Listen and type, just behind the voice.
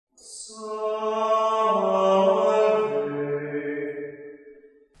A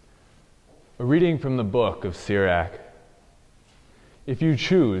reading from the book of Sirach. If you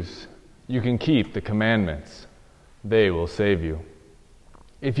choose, you can keep the commandments. They will save you.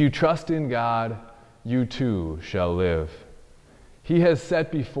 If you trust in God, you too shall live. He has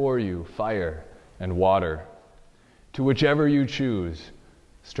set before you fire and water. To whichever you choose,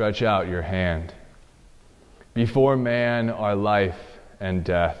 stretch out your hand. Before man are life and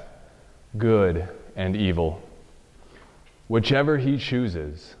death, good and evil. Whichever he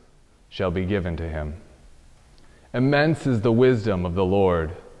chooses shall be given to him. Immense is the wisdom of the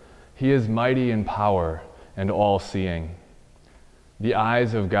Lord. He is mighty in power and all-seeing. The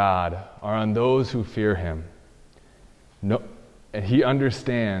eyes of God are on those who fear him. And he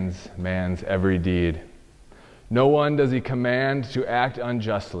understands man's every deed. No one does he command to act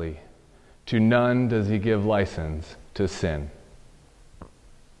unjustly. To none does he give license to sin.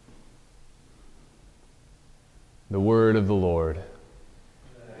 The word of the Lord.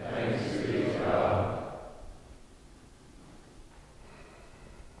 Thanks be to God.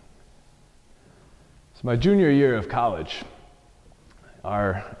 So my junior year of college,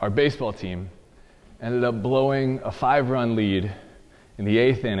 our baseball team ended up blowing a 5-run lead in the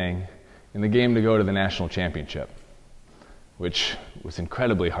 8th inning in the game to go to the national championship, which was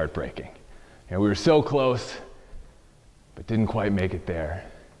incredibly heartbreaking. We were so close, but didn't quite make it there.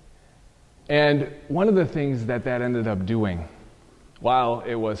 And one of the things that ended up doing, while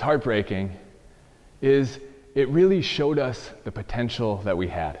it was heartbreaking, is it really showed us the potential that we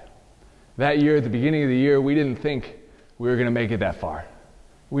had. That year, at the beginning of the year, we didn't think we were going to make it that far.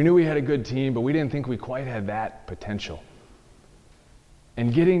 We knew we had a good team, but we didn't think we quite had that potential.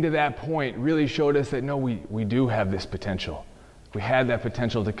 And getting to that point really showed us that no, we do have this potential. We had that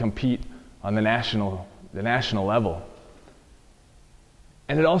potential to compete on the national level.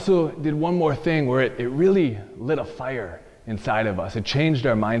 And it also did one more thing where it really lit a fire inside of us. It changed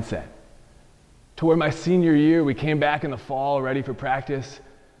our mindset. To where my senior year, we came back in the fall ready for practice.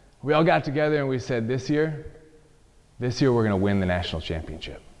 We all got together and we said, this year we're going to win the national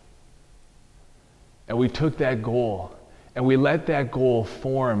championship. And we took that goal and we let that goal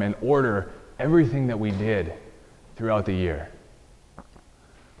form and order everything that we did throughout the year.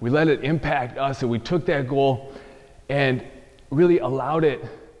 We let it impact us, and we took that goal and really allowed it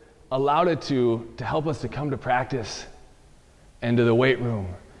to help us to come to practice and to the weight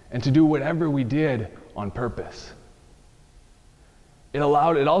room and to do whatever we did on purpose. It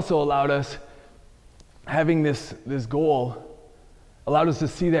also allowed us, having this goal, allowed us to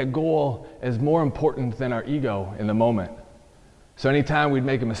see that goal as more important than our ego in the moment. So anytime we'd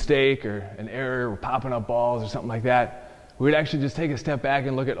make a mistake or an error or popping up balls or something like that, we would actually just take a step back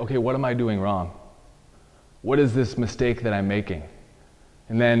and look at, okay, what am I doing wrong? What is this mistake that I'm making?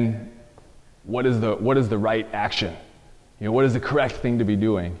 And then what is the right action? What is the correct thing to be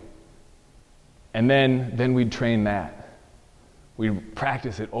doing? And then we'd train that. We'd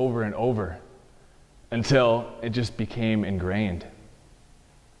practice it over and over until it just became ingrained.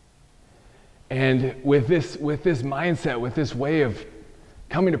 And with this mindset, with this way of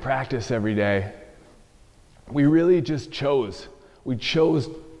coming to practice every day, we really just chose. We chose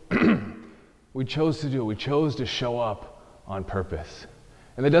to do it. We chose to show up on purpose.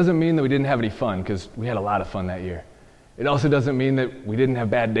 And that doesn't mean that we didn't have any fun, because we had a lot of fun that year. It also doesn't mean that we didn't have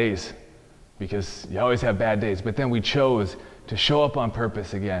bad days, because you always have bad days. But then we chose to show up on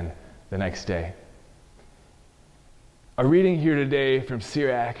purpose again the next day. Our reading here today from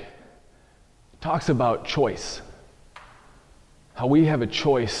Sirach talks about choice. How we have a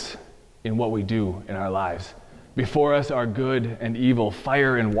choice in what we do in our lives. Before us are good and evil,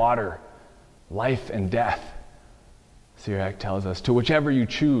 fire and water, life and death. Sirach tells us, to whichever you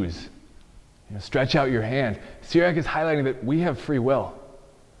choose, stretch out your hand. Sirach is highlighting that we have free will.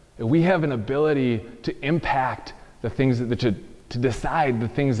 That we have an ability to impact the things, to decide the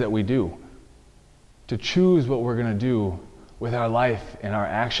things that we do. To choose what we're going to do with our life and our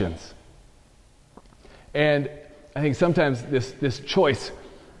actions. And I think sometimes this choice,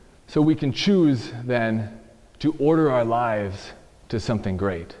 so we can choose then to order our lives to something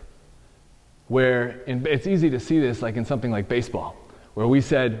great. It's easy to see this like in something like baseball, where we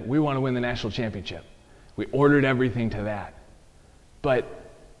said we want to win the national championship. We ordered everything to that. But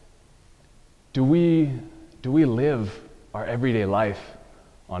do we live our everyday life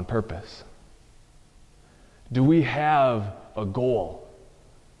on purpose? Do we have a goal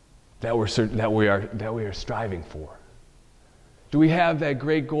that we are striving for? Do we have that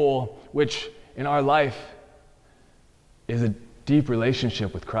great goal, which in our life is a deep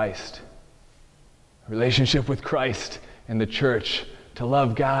relationship with Christ? A relationship with Christ and the church, to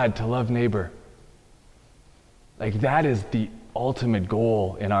love God, to love neighbor. Like that is the ultimate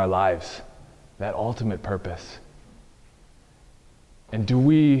goal in our lives, that ultimate purpose. And do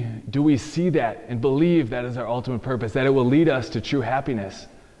we see that and believe that is our ultimate purpose, that it will lead us to true happiness?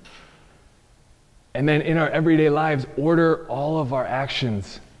 And then in our everyday lives, order all of our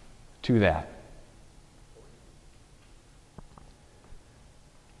actions to that.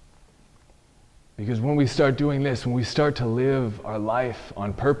 Because when we start doing this, when we start to live our life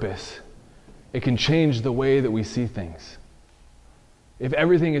on purpose, it can change the way that we see things. If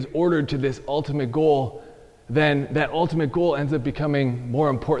everything is ordered to this ultimate goal, then that ultimate goal ends up becoming more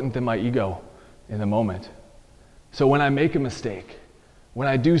important than my ego in the moment. So when I make a mistake, when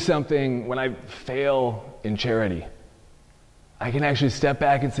I do something, when I fail in charity, I can actually step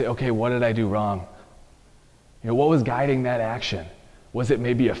back and say, okay, what did I do wrong? What was guiding that action? Was it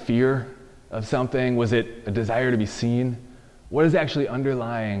maybe a fear of something? Was it a desire to be seen? What is actually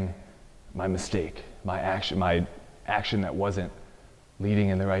underlying my mistake, my action that wasn't leading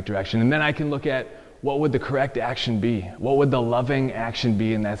in the right direction? And then I can look at what would the correct action be? What would the loving action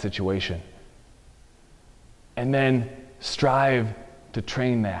be in that situation? And then strive to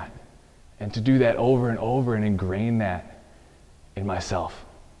train that and to do that over and over and ingrain that in myself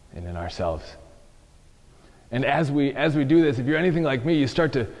and in ourselves. And as we do this, if you're anything like me, you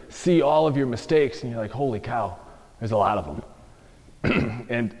start to see all of your mistakes and you're like, holy cow, there's a lot of them.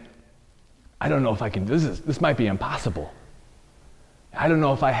 And I don't know if I can, this might be impossible. I don't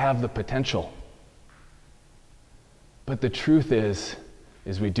know if I have the potential. But the truth is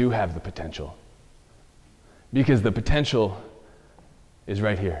we do have the potential. Because the potential is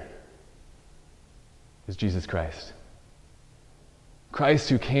right here. Is Jesus Christ. Christ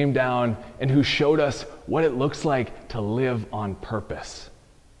who came down and who showed us what it looks like to live on purpose,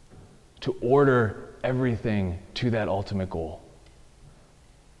 to order everything to that ultimate goal.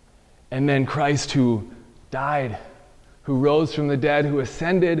 And then Christ who died, who rose from the dead, who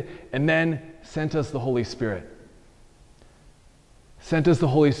ascended, and then sent us the Holy Spirit. Sent us the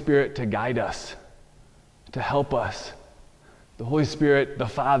Holy Spirit to guide us, to help us. The Holy Spirit, the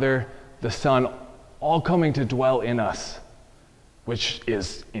Father, the Son, all coming to dwell in us, which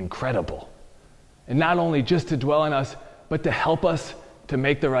is incredible. And not only just to dwell in us, but to help us to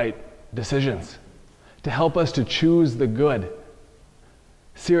make the right decisions, to help us to choose the good.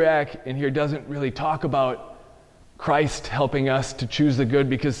 Sirach in here doesn't really talk about Christ helping us to choose the good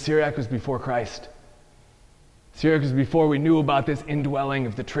because Sirach was before Christ. Sirach was before we knew about this indwelling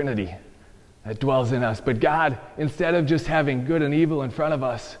of the Trinity that dwells in us. But God, instead of just having good and evil in front of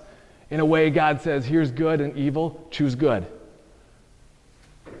us, in a way God says, here's good and evil, choose good.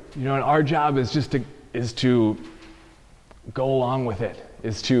 And our job is to go along with it,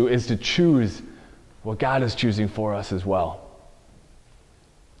 is to choose what God is choosing for us as well.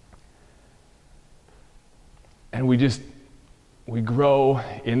 And we grow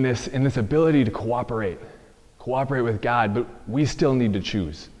in this ability to cooperate with God, but we still need to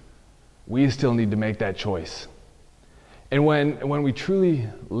choose. We still need to make that choice. And when we truly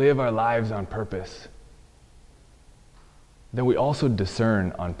live our lives on purpose, then we also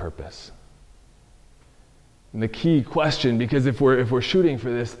discern on purpose. And the key question, because if we're shooting for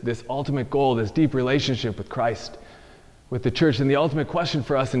this ultimate goal, this deep relationship with Christ, with the church, then the ultimate question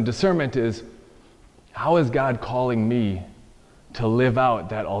for us in discernment is, how is God calling me to live out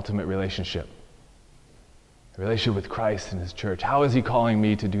that ultimate relationship? The relationship with Christ and His church. How is He calling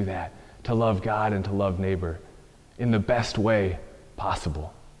me to do that? To love God and to love neighbor in the best way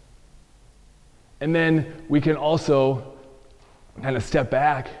possible. And then we can also kind of step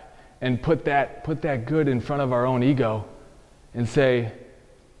back and put that good in front of our own ego and say,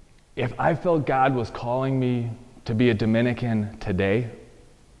 if I felt God was calling me to be a Dominican today,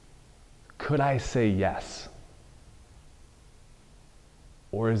 could I say yes?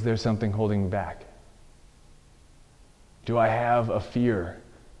 Or is there something holding me back? Do I have a fear?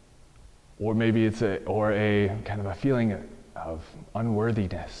 Or maybe it's a kind of a feeling of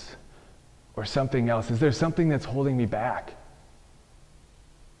unworthiness or something else. Is there something that's holding me back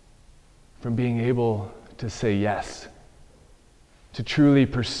from being able to say yes, to truly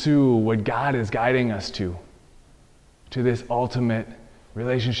pursue what God is guiding us to this ultimate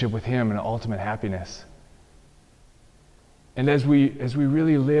relationship with Him and ultimate happiness? And as we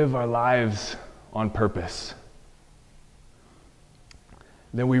really live our lives on purpose,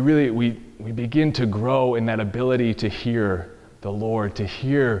 then we begin to grow in that ability to hear the Lord, to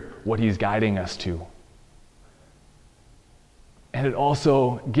hear what He's guiding us to. And it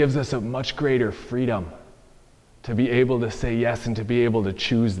also gives us a much greater freedom to be able to say yes and to be able to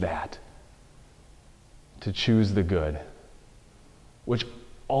choose that, to choose the good. which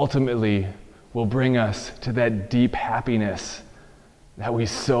ultimately will bring us to that deep happiness that we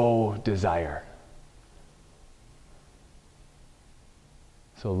so desire.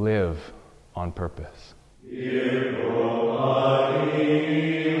 So live on purpose.